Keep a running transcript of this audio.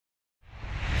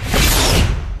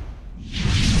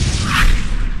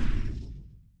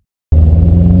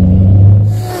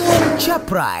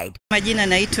Pride. Majina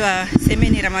naitwa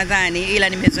Semeni Ramadhani, ila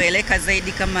nimezoeleka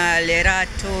zaidi kama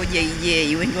Lerato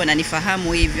JJ, wengi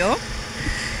wananifahamu hivyo.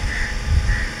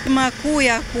 Makuu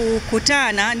ya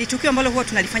kukutana ni tukio ambalo huwa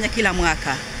tunalifanya kila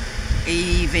mwaka.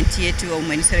 Event yetu ya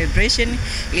Women Celebration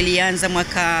ilianza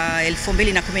mwaka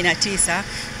 2019,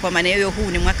 kwa maana hiyo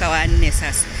huu ni mwaka wa 4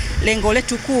 sasa. Lengo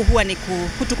letu kuu huwa ni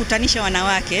kutukutanisha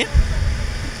wanawake,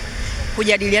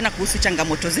 kujadiliana kuhusu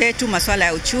changamoto zetu, masuala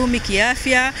ya uchumi,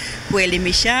 kiafya,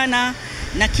 kuelimishana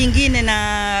na kingine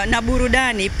na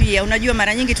burudani pia. Unajua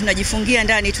mara nyingi tunajifungia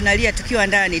ndani, tunalia tukiwa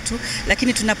ndani tu,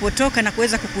 lakini tunapotoka na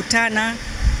kuweza kukutana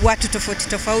watu tofauti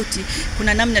tofauti,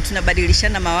 kuna namna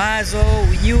tunabadilishana mawazo,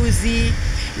 ujuzi,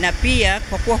 na pia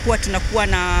kwa kuwa tunakuwa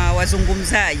na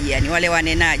wazungumzaji, yani wale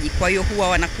wanenaji, kwa hiyo huwa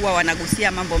wanakuwa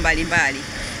wanagusia mambo mbalimbali.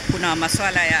 Kuna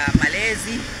masuala ya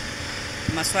malezi,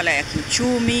 masuala ya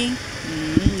kiuchumi,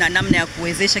 na namna ya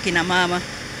kuwezesha kina mama.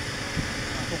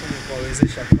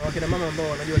 Kuwawezesha kuna kina mama ambao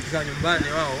wanajua kikaa nyumbani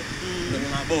wao ndio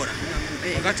bora.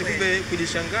 Wakati kumbe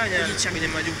kujichanganya kwenye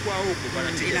majukwaa huko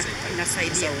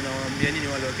inasaidia. Sasa unawaambia nini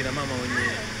wale wakina mama wenye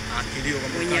akilio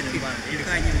kama nyumbani ili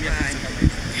kutumia kama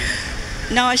hizo?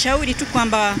 Na washauri tu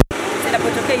kwamba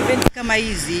zinapotokea event kama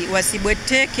hizi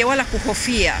wasibweteke wala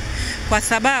kuhofia, kwa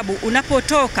sababu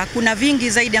unapotoka kuna vingi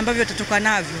zaidi ambavyo utatoka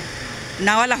navyo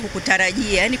na wala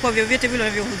hukutarajia. Yani kwa vyovyote vile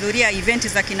unavyohudhuria event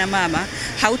za kina mama,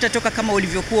 hautatoka kama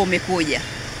ulivyokuwa umekuja.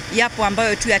 Yapo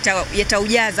ambayo tu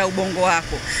yataujaza ubongo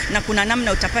wako, na kuna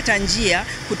namna utapata njia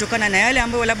kutokana na yale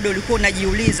ambayo labda ulikuwa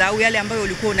unajiuliza au yale ambayo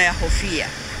ulikuwa unayahofia.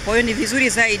 Kwa hiyo ni vizuri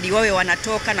zaidi wawe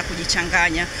wanatoka na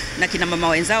kujichanganya na kina mama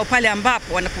wenzao pale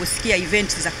ambapo wanaposikia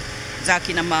event za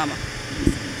kina mama.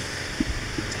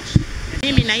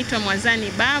 Mimi naitwa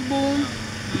Mwazani Babu,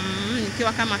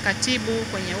 nikiwa kama katibu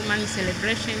kwenye Women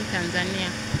Celebration Tanzania.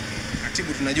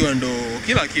 Katibu tunajua ndo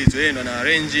kila kitu, yeye ndo ana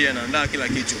arrange, anaandaa kila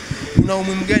kitu. Una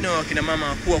umuhimu gani wa kina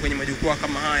mama kuwa kwenye majukwaa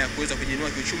kama haya kuweza kujiinua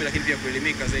kiuchumi, lakini pia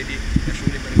kuelimika zaidi na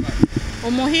shughuli mbalimbali?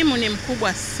 Umuhimu ni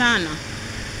mkubwa sana,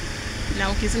 na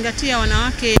ukizingatia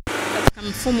wanawake katika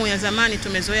mfumo ya zamani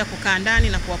tumezoea kukaa ndani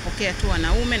na kuwapokea tu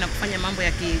wanaume na kufanya mambo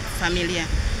ya kifamilia,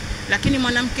 lakini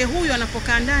mwanamke huyu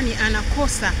anapokaa ndani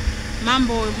anakosa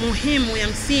mambo muhimu ya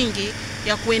msingi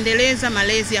ya kuendeleza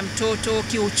malezi ya mtoto,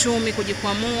 kiuchumi,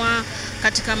 kujikwamua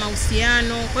katika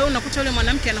mahusiano. Kwa hiyo unakuta yule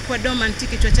mwanamke anakuwa dormant,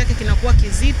 kichwa chake kinakuwa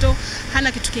kizito,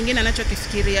 hana kitu kingine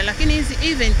anachokifikiria. Lakini hizi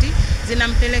event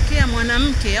zinampelekea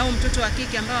mwanamke au mtoto wa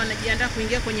kike ambao anajiandaa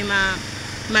kuingia kwenye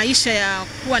maisha ya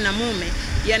kuwa na mume,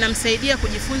 yanamsaidia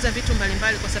kujifunza vitu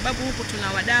mbalimbali, kwa sababu huku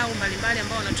tuna wadau mbalimbali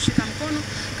ambao wanatushika mkono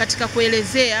katika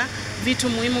kuelezea vitu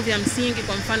muhimu vya msingi,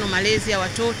 kwa mfano malezi ya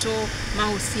watoto,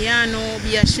 mahusiano,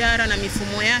 biashara na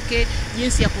mifumo yake,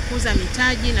 jinsi ya kukuza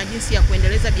mitaji na jinsi ya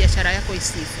kuendeleza biashara yako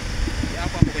isife.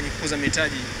 Hapo kwenye kukuza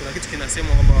mitaji kuna kitu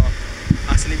kinasemwa kwamba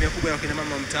asilimia kubwa ya kina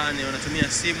mama mtaani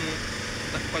wanatumia simu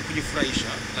kwa kujifurahisha,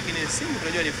 lakini simu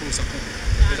tunajua ni fursa kubwa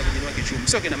kuweza kujiinua kiuchumi,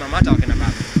 sio kina mama, hata wakina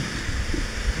baba.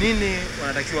 Nini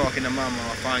wanatakiwa wakina mama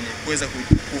wafanye kuweza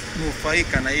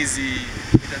kunufaika na hizi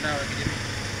mitandao ya kijamii?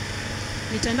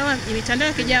 Mitandao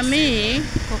ya kijamii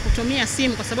kwa kutumia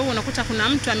simu, kwa sababu unakuta kuna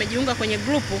mtu amejiunga kwenye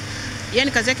grupu,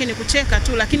 yani kazi yake ni kucheka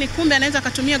tu, lakini kumbe anaweza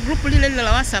kutumia grupu lile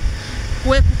la WhatsApp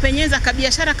kupenyeza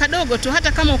kabiashara kadogo tu,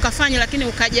 hata kama ukafanya lakini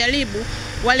ukajaribu,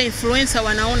 wale influencer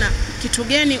wanaona kitu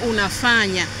gani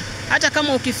unafanya, hata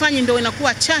kama ukifanya ndio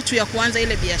inakuwa chachu ya kuanza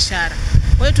ile biashara.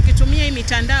 Kwa hiyo tukitumia hii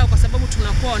mitandao, kwa sababu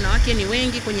tunakuwa wanawake ni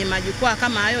wengi kwenye majukwaa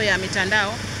kama hayo ya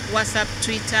mitandao, WhatsApp,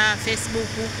 Twitter, Facebook.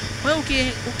 Kwa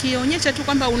hiyo ukionyesha tu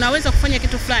kwamba unaweza kufanya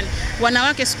kitu fulani,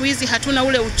 wanawake siku hizi hatuna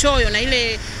ule uchoyo na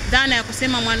ile dhana ya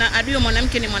kusema adui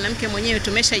mwanamke ni mwanamke mwenyewe,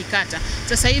 tumeshaikata.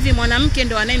 Sasa hivi mwanamke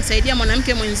ndio anayemsaidia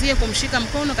mwanamke mwenzie kumshika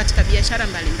mkono katika biashara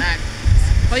mbalimbali.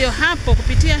 Kwa hiyo hapo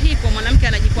kupitia hiko mwanamke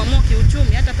anajikwamua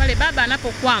kiuchumi. Hata pale baba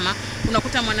anapokwama,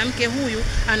 unakuta mwanamke huyu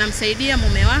anamsaidia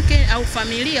mume wake au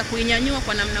familia kuinyanyua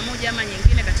kwa namna moja ama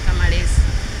nyingine katika malezi.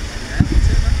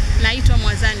 Naitwa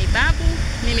Mwazani Babu,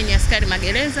 mimi ni askari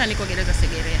magereza, niko gereza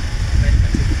Segerea.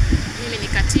 Mimi ni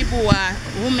katibu wa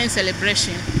Women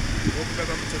Celebration.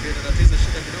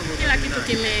 Kila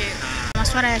kitu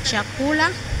masuala ya chakula,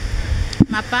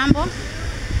 mapambo,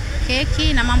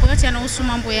 keki na mambo yote yanayohusu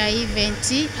mambo ya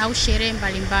event au sherehe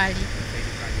mbalimbali.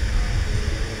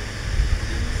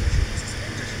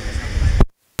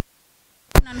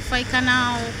 Nanufaika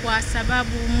nao kwa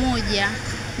sababu moja,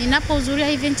 ninapohudhuria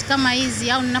event kama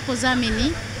hizi au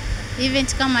ninapodhamini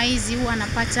event kama hizi huwa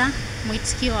napata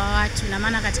mwitikio wa watu, na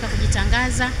maana katika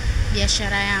kujitangaza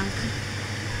biashara yangu.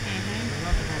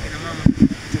 Kina mama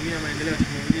kutumia maendeleo ya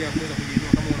teknolojia kuweza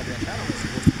kujiinua kama una biashara au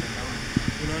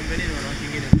unawaambia nini wanawake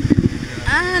wengine?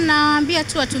 Nawaambia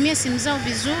tu watumie simu zao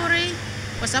vizuri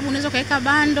kwa sababu unaweza kuweka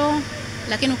bando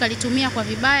lakini ukalitumia kwa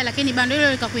vibaya, lakini bando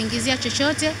hilo likakuingizia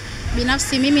chochote.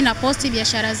 Binafsi mimi na posti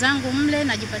biashara zangu mle,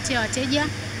 najipatia wateja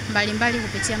mbalimbali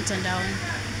kupitia mtandaoni.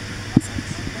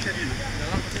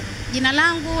 Jina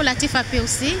langu Latifa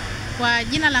Piusi. Kwa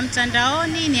jina la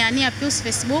mtandaoni ni Ania Pius,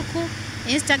 Facebook,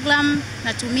 Instagram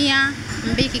natumia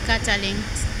Mbiki Catering.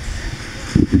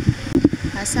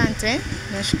 Asante,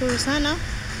 nashukuru sana.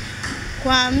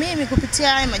 Kwa mimi kupitia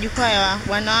haya majukwaa ya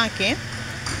wanawake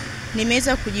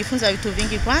nimeweza kujifunza vitu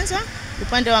vingi. Kwanza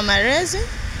upande wa malezi,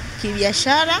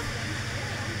 kibiashara,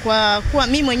 kwa kuwa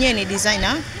mimi mwenyewe ni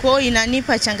designer, kwa hiyo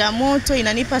inanipa changamoto,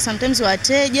 inanipa sometimes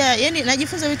wateja, yani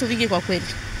najifunza vitu vingi kwa kweli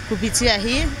kupitia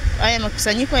haya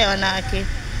makusanyiko ya wanawake.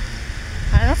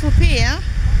 Alafu pia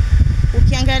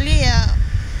ukiangalia,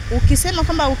 ukisema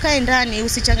kwamba ukae ndani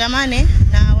usichangamane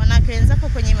na wanawake wenzako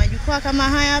kwenye majukwaa kama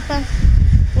haya hapa,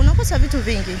 unakosa vitu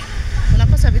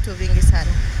vingi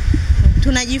sana.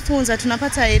 Tunajifunza,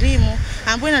 tunapata elimu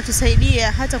ambayo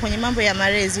inatusaidia hata kwenye mambo ya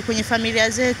malezi, kwenye familia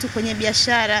zetu, kwenye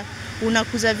biashara.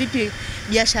 Unakuza vipi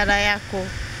biashara yako?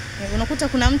 Unakuta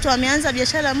kuna mtu ameanza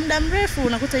biashara muda mrefu,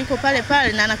 unakuta yuko pale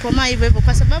pale na anakomaa hivyo hivyo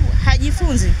kwa sababu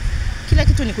hajifunzi. Kila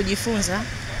kitu ni kujifunza.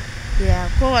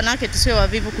 Kwa wanawake tusiwe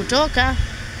wavivu kutoka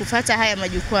kufuata haya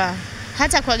majukwaa.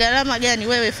 Hata kwa gharama gani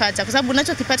wewe fuata, kwa sababu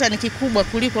unachokipata ni kikubwa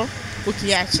kuliko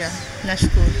ukiacha.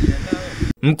 Nashukuru.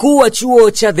 Mkuu wa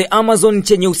chuo cha The Amazon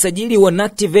chenye usajili wa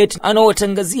NACTIVATE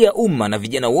anawatangazia umma na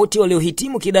vijana wote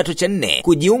waliohitimu kidato cha 4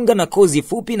 kujiunga na kozi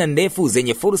fupi na ndefu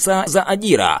zenye fursa za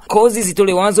ajira. Kozi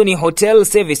zitolewazo ni Hotel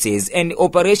Services and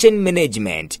Operation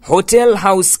Management, Hotel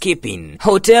Housekeeping,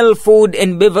 Hotel Food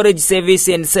and Beverage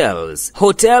Service and Sales,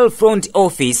 Hotel Front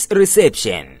Office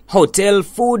Reception, Hotel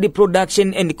Food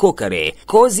Production and Cookery,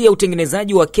 kozi ya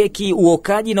utengenezaji wa keki,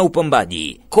 uokaji na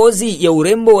upambaji, kozi ya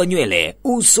urembo wa nywele,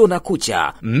 uso na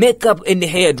kucha, makeup and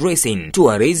hair dressing,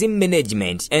 tourism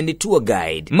management and tour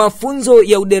guide, mafunzo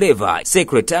ya udereva,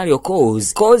 secretarial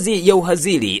course, kozi ya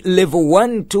uhazili level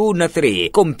 1, 2 na 3,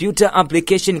 computer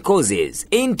application courses,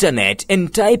 internet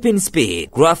and typing speed,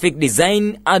 graphic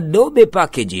design, Adobe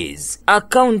packages,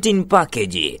 accounting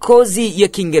package, kozi ya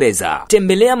Kiingereza.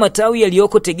 Tembelea matawi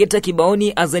yaliyoko Tegeta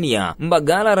Kibaoni Azania,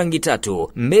 Mbagala Rangi 3,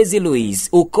 Mbezi Luis,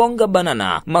 Ukonga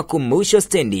Banana, Makumbusho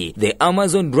Stendi, The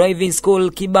Amazon Driving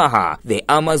School Kibaha, The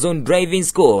Amazon Driving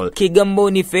School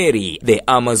Kigamboni Ferry, The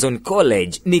Amazon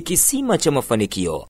College ni kisima cha mafanikio.